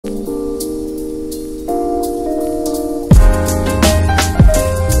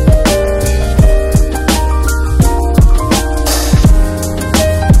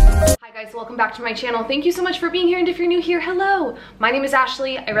back to my channel. Thank you so much for being here, and if you're new here, hello. My name is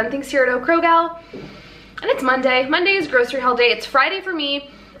Ashley. I run things here at Oak Crow Gal, and it's Monday. Monday is grocery haul day. It's Friday for me.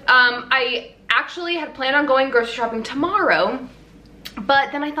 I actually had planned on going grocery shopping tomorrow,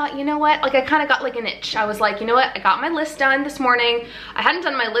 but then I thought, you know what, like I kind of got like an itch. I was like, you know what, I got my list done this morning. I hadn't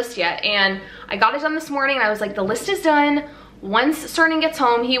done my list yet, and I got it done this morning, and I was like, the list is done. Once Cernan gets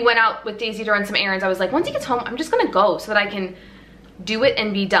home, he went out with Daisy to run some errands. I was like, once he gets home, I'm just gonna go so that I can do it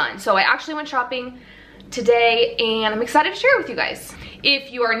and be done. So I actually went shopping today, and I'm excited to share it with you guys.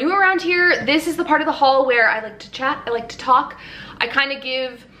 If you are new around here, this is the part of the haul where I like to chat, I like to talk. I kind of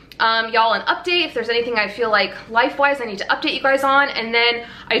give y'all an update if there's anything I feel like life-wise I need to update you guys on, and then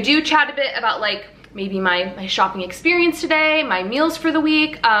I do chat a bit about like maybe my shopping experience today, my meals for the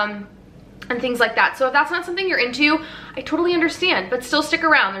week, and things like that. So if that's not something you're into, I totally understand, but still stick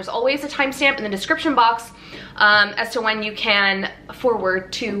around. There's always a timestamp in the description box as to when you can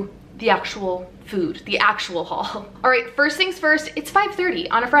forward to the actual food, the actual haul. All right, first things first, it's 5:30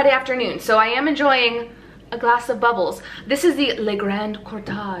 on a Friday afternoon, so I am enjoying a glass of bubbles. This is the Le Grand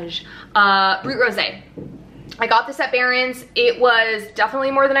Cortage Brut Rosé. I got this at Barron's. It was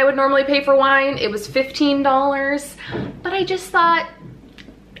definitely more than I would normally pay for wine. It was $15, but I just thought,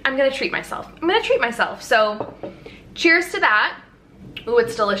 I'm gonna treat myself. I'm gonna treat myself. So cheers to that. Ooh,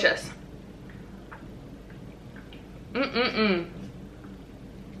 it's delicious.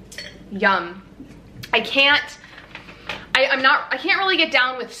 Yum. I can't really get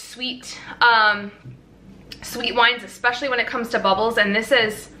down with sweet wines, especially when it comes to bubbles, and this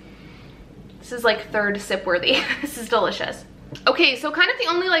is like third sip worthy. This is delicious. Okay, so kind of the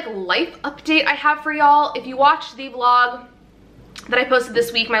only like life update I have for y'all, if you watched the vlog that I posted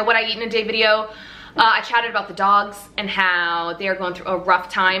this week, my what I eat in a day video, I chatted about the dogs and how they are going through a rough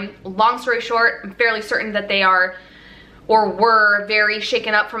time. Long story short, I'm fairly certain that they are or were very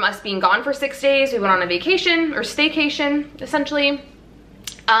shaken up from us being gone for 6 days. We went on a vacation or staycation essentially,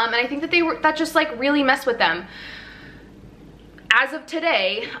 and I think that that just like really messed with them. As of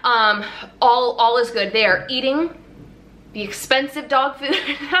today, all is good. They are eating the expensive dog food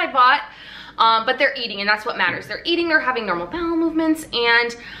that I bought, but they're eating, and that's what matters. They're eating, they're having normal bowel movements,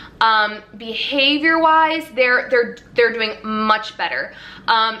 and behavior-wise, they're doing much better.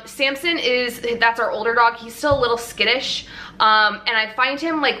 Samson that's our older dog. He's still a little skittish, and I find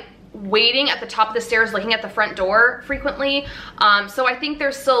him like waiting at the top of the stairs, looking at the front door frequently. So I think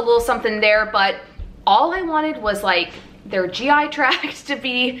there's still a little something there, but all I wanted was like their GI tract to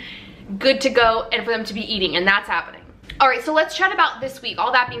be good to go and for them to be eating, and that's happening. All right, so let's chat about this week.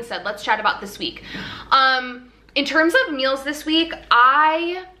 All that being said, let's chat about this week. In terms of meals this week,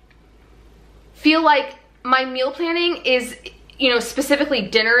 I feel like my meal planning is, you know, specifically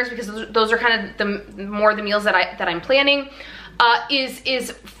dinners, because those are kind of the meals that I'm planning,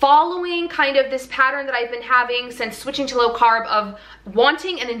 is following kind of this pattern that I've been having since switching to low carb of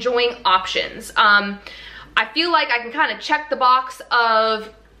wanting and enjoying options. I feel like I can kind of check the box of,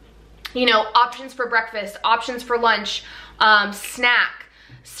 you know, options for breakfast, options for lunch, snack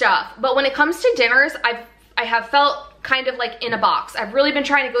stuff. But when it comes to dinners, I have felt kind of like in a box. I've really been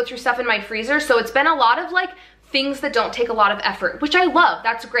trying to go through stuff in my freezer, so it's been a lot of like things that don't take a lot of effort, which I love.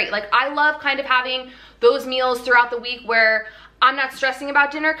 That's great. Like I love kind of having those meals throughout the week where I'm not stressing about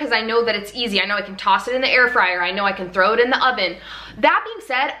dinner because I know that it's easy. I know I can toss it in the air fryer. I know I can throw it in the oven. That being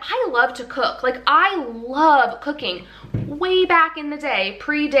said, I love to cook. Like I love cooking. Way back in the day,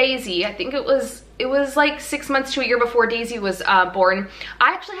 pre-Daisy, I think it was like 6 months to a year before Daisy was born,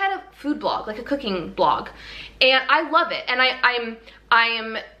 I actually had a food blog, like a cooking blog, and I love it. And I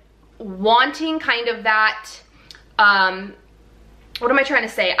am wanting kind of that, what am I trying to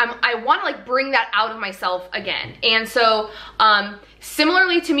say? I want to like bring that out of myself again. And so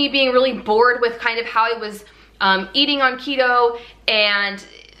similarly to me being really bored with kind of how I was eating on keto and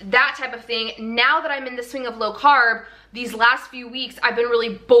that type of thing, now that I'm in the swing of low carb, these last few weeks I've been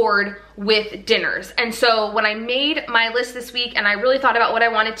really bored with dinners. And so when I made my list this week and I really thought about what I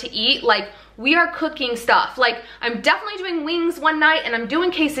wanted to eat, like we are cooking stuff. Like I'm definitely doing wings one night and I'm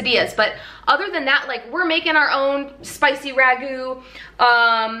doing quesadillas, but other than that, like we're making our own spicy ragu,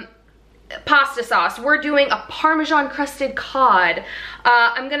 pasta sauce. We're doing a Parmesan crusted cod.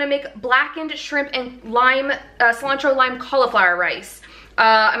 I'm gonna make blackened shrimp and lime, cilantro lime cauliflower rice.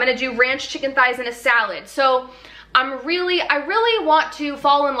 I'm gonna do ranch chicken thighs in a salad. So I really want to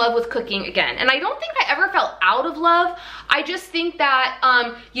fall in love with cooking again. And I don't think I ever felt out of love. I just think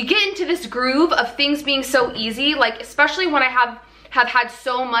that you get into this groove of things being so easy, like especially when I have had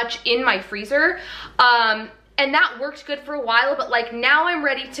so much in my freezer. And that worked good for a while, but like now I'm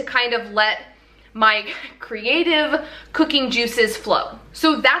ready to kind of let my creative cooking juices flow.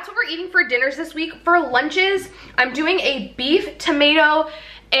 So that's what we're eating for dinners this week. For lunches, I'm doing a beef, tomato,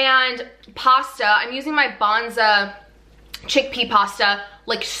 and pasta. I'm using my Banza chickpea pasta,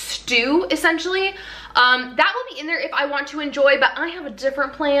 like stew essentially. That will be in there if I want to enjoy, but I have a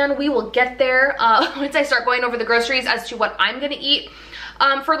different plan. We will get there once I start going over the groceries as to what I'm gonna eat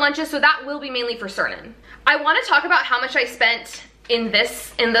for lunches, so that will be mainly for certain. I wanna talk about how much I spent in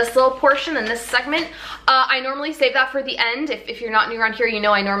this little portion, in this segment. I normally save that for the end. If you're not new around here, you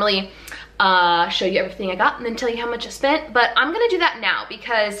know I normally show you everything I got and then tell you how much I spent, but I'm gonna do that now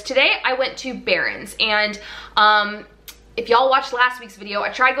because today I went to Barron's, and if y'all watched last week's video, I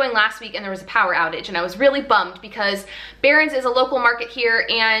tried going last week and there was a power outage, and I was really bummed because Barron's is a local market here,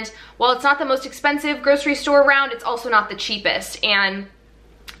 and while it's not the most expensive grocery store around, it's also not the cheapest. And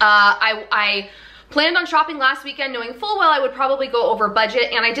I planned on shopping last weekend knowing full well I would probably go over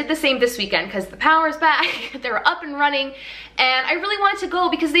budget, and I did the same this weekend because the power is back, they were up and running, and I really wanted to go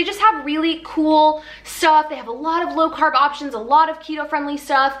because they just have really cool stuff. They have a lot of low carb options, a lot of keto friendly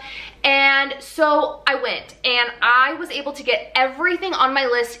stuff, and so I went and I was able to get everything on my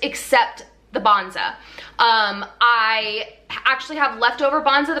list except the Banza. I actually have leftover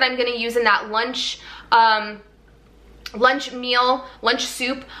Banza that I'm gonna use in that lunch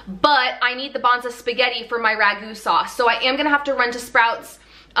soup, but I need the Banza spaghetti for my ragu sauce. So I am gonna have to run to Sprouts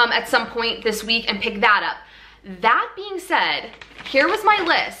at some point this week and pick that up. That being said, here was my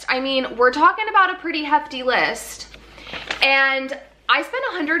list. I mean, we're talking about a pretty hefty list, and I spent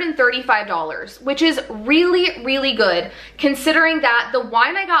 $135, which is really, really good considering that the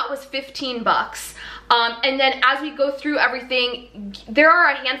wine I got was 15 bucks. And then as we go through everything, there are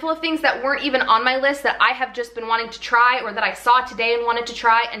a handful of things that weren't even on my list that I have just been wanting to try, or that I saw today and wanted to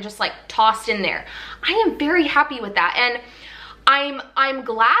try and just like tossed in there. I am very happy with that, and I'm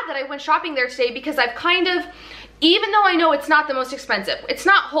glad that I went shopping there today because I've kind of, even though I know it's not the most expensive, it's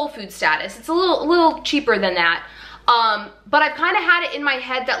not Whole Food status, it's a little cheaper than that, but I've kind of had it in my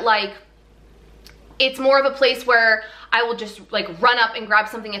head that like it's more of a place where I will just like run up and grab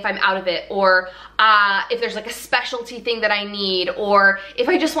something if I'm out of it, or if there's like a specialty thing that I need, or if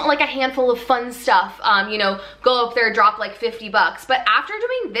I just want like a handful of fun stuff, you know, go up there, drop like 50 bucks. But after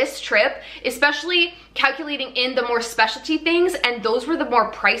doing this trip, especially calculating in the more specialty things, and those were the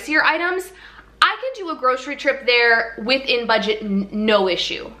more pricier items, I can do a grocery trip there within budget, no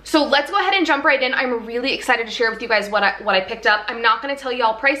issue. So let's go ahead and jump right in. I'm really excited to share with you guys what I picked up. I'm not gonna tell you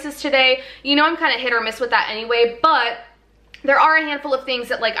all prices today. You know I'm kind of hit or miss with that anyway, but there are a handful of things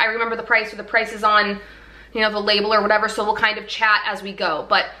that like I remember the price, or the price is on, you know, the label or whatever, so we'll kind of chat as we go.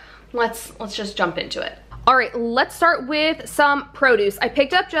 But let's just jump into it. All right, let's start with some produce. I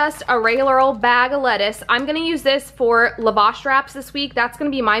picked up just a regular old bag of lettuce. I'm gonna use this for lavash wraps this week. That's gonna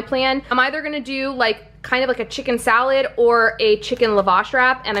be my plan. I'm either gonna do like kind of like a chicken salad or a chicken lavash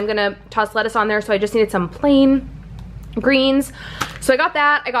wrap, and I'm gonna toss lettuce on there, so I just needed some plain greens. So I got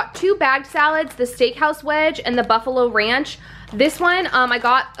that. I got 2 bagged salads, the steakhouse wedge and the buffalo ranch. This one I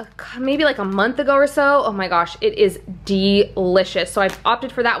got maybe like a month ago or so. Oh my gosh, it is delicious. So I've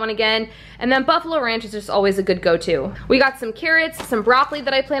opted for that one again. And then buffalo ranch is just always a good go-to. We got some carrots, some broccoli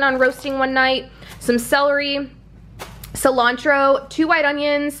that I plan on roasting one night, some celery, cilantro, 2 white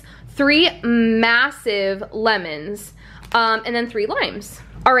onions, 3 massive lemons, and then 3 limes.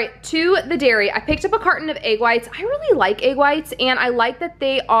 All right, to the dairy. I picked up a carton of egg whites. I really like egg whites, and I like that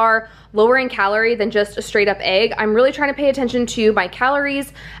they are lower in calorie than just a straight up egg. I'm really trying to pay attention to my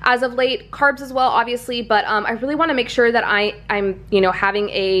calories as of late, carbs as well, obviously, but I really wanna make sure that I'm you know, having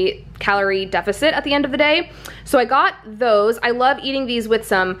a calorie deficit at the end of the day. So I got those. I love eating these with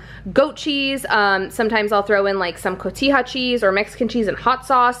some goat cheese. Sometimes I'll throw in like some cotija cheese or Mexican cheese and hot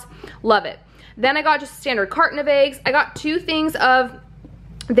sauce. Love it. Then I got just a standard carton of eggs. I got 2 things of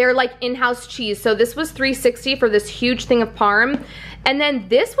their like in-house cheese. So this was $3.60 for this huge thing of parm, and then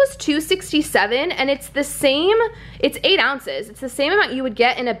this was $2.67, and it's the same, it's 8 ounces. It's the same amount you would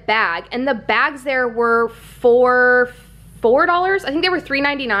get in a bag, and the bags there were $4. I think they were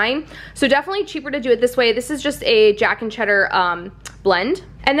 $3.99, so definitely cheaper to do it this way. This is just a Jack and Cheddar blend.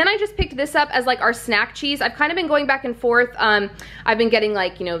 And then I just picked this up as like our snack cheese. I've kind of been going back and forth. I've been getting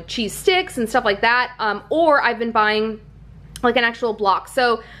like, you know, cheese sticks and stuff like that, or I've been buying like an actual block.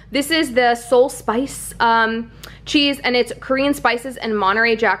 So this is the Soul Spice cheese, and it's Korean spices and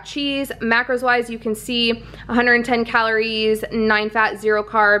Monterey Jack cheese. Macros wise, you can see 110 calories, 9 fat, 0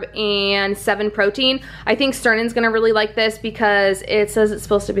 carb, and 7 protein. I think Sternan's gonna really like this because it says it's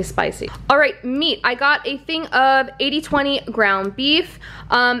supposed to be spicy. All right, meat. I got a thing of 80/20 ground beef.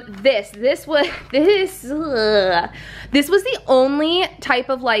 This was the only type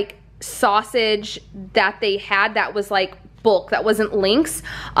of like sausage that they had that was like bulk, that wasn't links.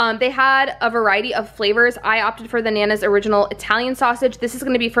 They had a variety of flavors. I opted for the Nana's original Italian sausage. This is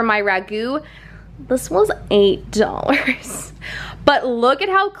gonna be for my ragu. This was $8. But look at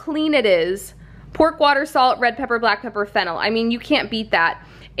how clean it is. Pork, water, salt, red pepper, black pepper, fennel. I mean, you can't beat that.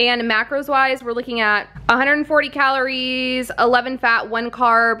 And macros wise, we're looking at 140 calories, 11 fat, 1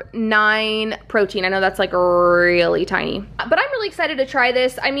 carb, 9 protein. I know that's like really tiny, but I'm really excited to try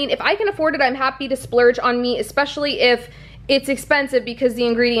this. I mean, if I can afford it, I'm happy to splurge on meat, especially if it's expensive because the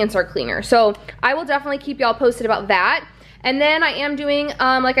ingredients are cleaner. So I will definitely keep y'all posted about that. And then I am doing,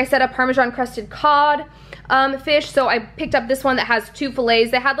 like I said, a Parmesan crusted cod fish. So I picked up this one that has 2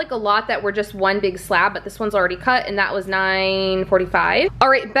 fillets. They had like a lot that were just one big slab, but this one's already cut, and that was $9.45. All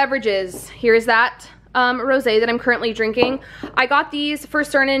right, beverages. Here's that rosé that I'm currently drinking. I got these for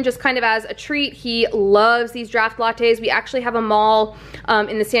Cernan just kind of as a treat. He loves these draft lattes. We actually have a mall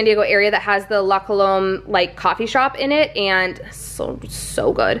in the San Diego area that has the La Colombe like coffee shop in it, and so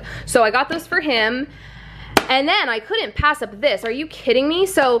good. So I got those for him. And then I couldn't pass up this. Are you kidding me?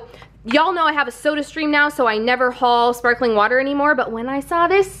 So y'all know I have a soda stream now, so I never haul sparkling water anymore. But when I saw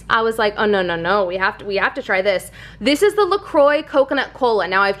this, I was like, oh no, we have to try this. This is the LaCroix Coconut Cola.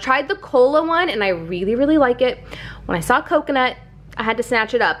 Now I've tried the cola one and I really like it. When I saw coconut, I had to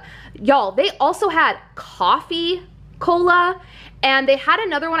snatch it up. Y'all, they also had coffee cola, and they had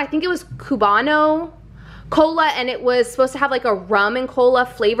another one, I think it was Cubano cola, and it was supposed to have like a rum and cola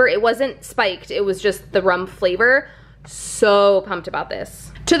flavor. It wasn't spiked, it was just the rum flavor. So pumped about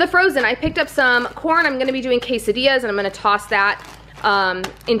this. To the frozen, I picked up some corn. I'm gonna be doing quesadillas, and I'm gonna toss that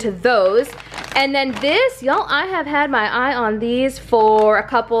into those. And then this, y'all, I have had my eye on these for a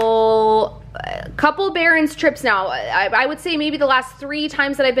couple Barron's trips now. I would say maybe the last 3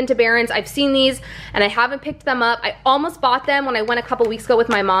 times that I've been to Barron's, I've seen these and I haven't picked them up. I almost bought them when I went a couple weeks ago with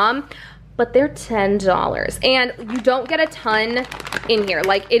my mom, but they're $10, and you don't get a ton in here.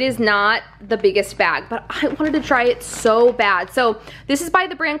 Like, it is not the biggest bag, but I wanted to try it so bad. So this is by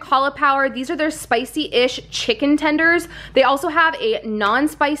the brand Cauliflower. These are their spicy-ish chicken tenders. They also have a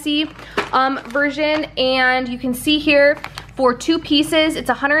non-spicy version, and you can see here for 2 pieces, it's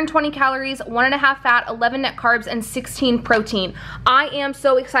 120 calories, 1.5 fat, 11 net carbs, and 16 protein. I am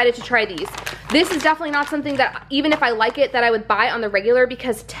so excited to try these. This is definitely not something that, even if I like it, that I would buy on the regular,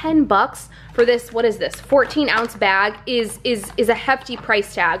 because 10 bucks for this, what is this, 14-ounce bag is a hefty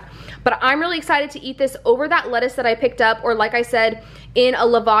price tag. But I'm really excited to eat this over that lettuce that I picked up, or like I said, in a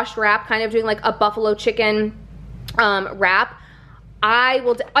lavash wrap, kind of doing like a buffalo chicken wrap. I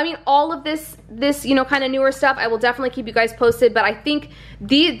mean, all of this, you know, kind of newer stuff, I will definitely keep you guys posted, but I think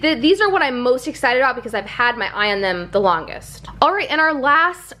these are what I'm most excited about because I've had my eye on them the longest. All right, and our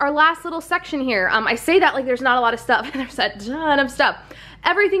last little section here, I say that like there's not a lot of stuff, there's a ton of stuff.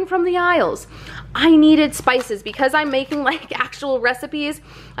 Everything from the aisles. I needed spices because I'm making like actual recipes.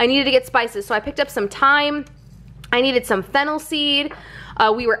 I needed to get spices, so I picked up some thyme. I needed some fennel seed.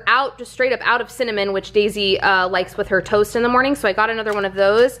 We were just straight up out of cinnamon, which Daisy likes with her toast in the morning, so I got another one of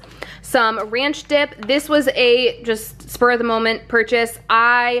those. Some ranch dip. This was a just spur of the moment purchase.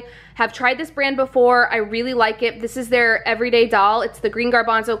 I have tried this brand before. I really like it. This is their everyday dal. It's the green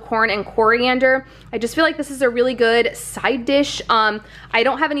garbanzo, corn, and coriander. I just feel like this is a really good side dish. I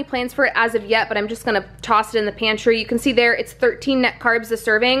don't have any plans for it as of yet, but I'm just gonna toss it in the pantry. You can see there, it's 13 net carbs a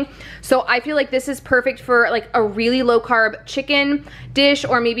serving. So I feel like this is perfect for like a really low carb chicken dish,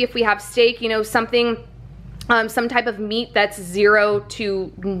 or maybe if we have steak, you know, something, some type of meat that's low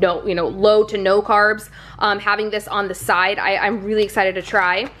to no carbs. Having this on the side, I'm really excited to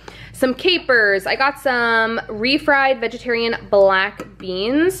try. Some capers. I got some refried vegetarian black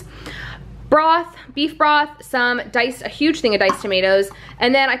beans. Broth, beef broth, a huge thing of diced tomatoes.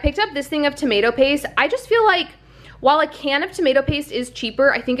 And then I picked up this thing of tomato paste. I just feel like while a can of tomato paste is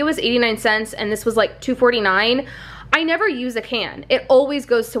cheaper, I think it was 89 cents and this was like $2.49. I never use a can. It always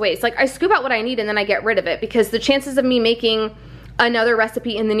goes to waste. Like, I scoop out what I need and then I get rid of it, because the chances of me making another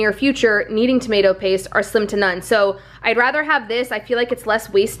recipe in the near future needing tomato paste are slim to none. So I'd rather have this. I feel like it's less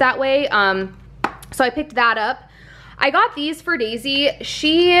waste that way. So I picked that up. I got these for Daisy.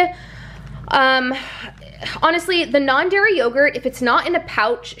 She, honestly, the non-dairy yogurt, if it's not in a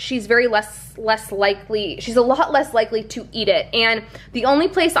pouch, she's a lot less likely to eat it. And the only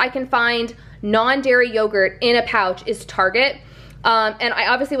place I can find non-dairy yogurt in a pouch is Target. And I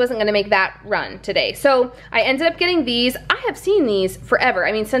obviously wasn't gonna make that run today. So I ended up getting these. I have seen these forever.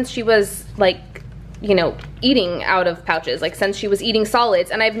 I mean, since she was like, you know, eating out of pouches, like since she was eating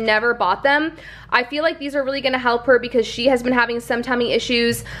solids, and I've never bought them. I feel like these are really gonna help her because she has been having some tummy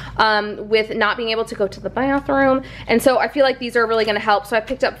issues with not being able to go to the bathroom. And so I feel like these are really gonna help. So I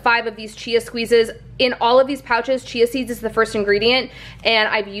picked up 5 of these chia squeezes. In all of these pouches, chia seeds is the first ingredient, and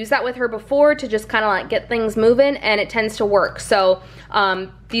I've used that with her before to just kind of like get things moving, and it tends to work. So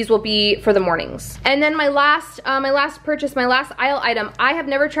these will be for the mornings. And then my last purchase, my last aisle item, I have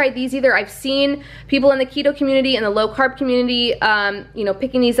never tried these either. I've seen people in the keto community and the low carb community, you know,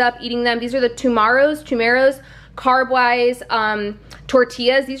 picking these up, eating them. These are the Tumeros, carb-wise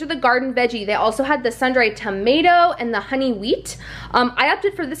tortillas. These are the garden veggie. They also had the sun-dried tomato and the honey wheat. I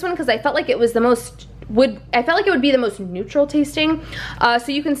opted for this one because I felt like it was the most I felt like it would be the most neutral tasting.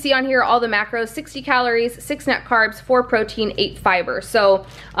 So you can see on here all the macros: 60 calories, 6 net carbs, 4 protein, 8 fiber. So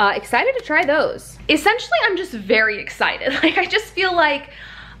excited to try those. Essentially, I'm just very excited. Like, I just feel like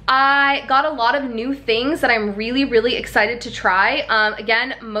I got a lot of new things that I'm really, really excited to try.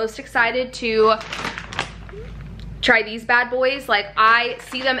 Again, most excited to try these bad boys. Like, I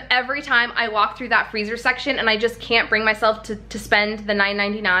see them every time I walk through that freezer section, and I just can't bring myself to spend the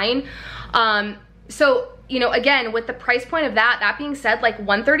 $9.99. So, you know, again, with the price point of that being said, like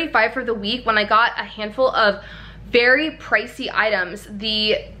 $135 for the week, when I got a handful of very pricey items,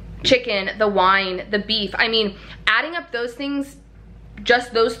 the chicken, the wine, the beef, I mean, adding up those things,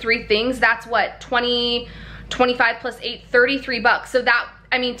 just those 3 things, that's what, 25 plus 8, 33 bucks. So that,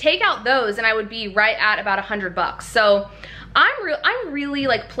 I mean, take out those and I would be right at about 100 bucks. So I'm really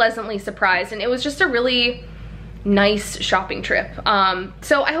like pleasantly surprised, and it was just a really nice shopping trip.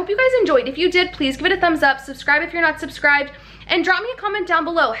 So I hope you guys enjoyed. If you did, please give it a thumbs up, subscribe if you're not subscribed, and drop me a comment down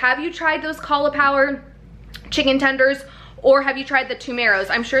below. Have you tried those cauliflower chicken tenders, or have you tried the Tumeros?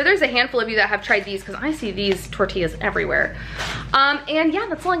 I'm sure there's a handful of you that have tried these, because I see these tortillas everywhere. And yeah,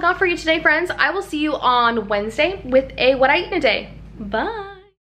 that's all I got for you today, friends. I will see you on Wednesday with a what I eat in a day. Bye.